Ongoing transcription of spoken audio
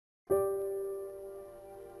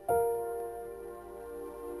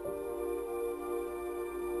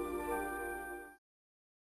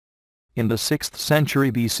In the 6th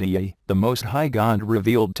century BCE, the Most High God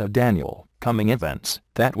revealed to Daniel coming events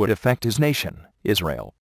that would affect his nation,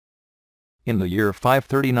 Israel. In the year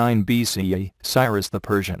 539 BCE, Cyrus the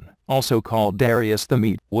Persian, also called Darius the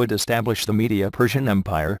Mede, would establish the Media-Persian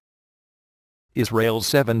Empire. Israel's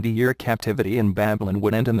 70-year captivity in Babylon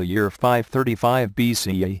would end in the year 535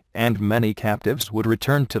 BCE, and many captives would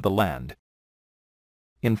return to the land.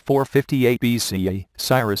 In 458 BCE,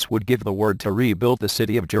 Cyrus would give the word to rebuild the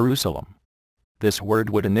city of Jerusalem. This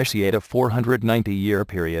word would initiate a 490-year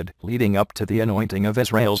period leading up to the anointing of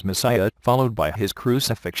Israel's Messiah, followed by his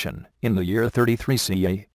crucifixion in the year 33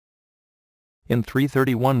 CE. In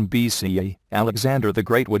 331 BCE, Alexander the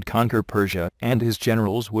Great would conquer Persia, and his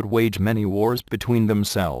generals would wage many wars between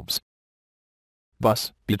themselves.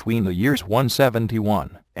 Thus, between the years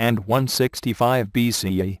 171 and 165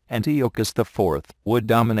 BCE, Antiochus IV would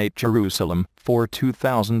dominate Jerusalem for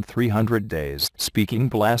 2,300 days, speaking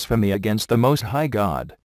blasphemy against the Most High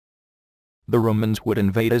God. The Romans would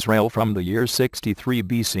invade Israel from the year 63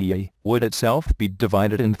 BCE, would itself be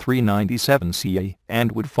divided in 397 CE,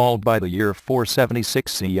 and would fall by the year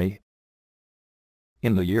 476 CE.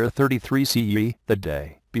 In the year 33 CE, the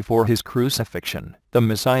day before his crucifixion, the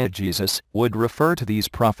Messiah Jesus would refer to these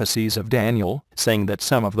prophecies of Daniel, saying that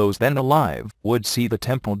some of those then alive would see the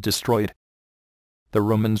temple destroyed. The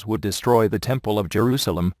Romans would destroy the Temple of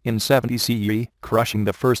Jerusalem in 70 CE, crushing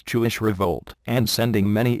the first Jewish revolt and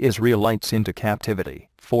sending many Israelites into captivity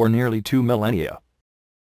for nearly 2 millennia.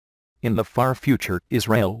 In the far future,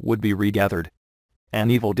 Israel would be regathered. An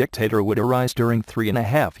evil dictator would arise during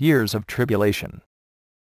 3.5 years of tribulation.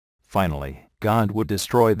 Finally, God would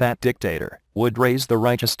destroy that dictator, would raise the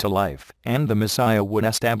righteous to life, and the Messiah would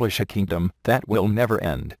establish a kingdom that will never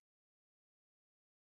end.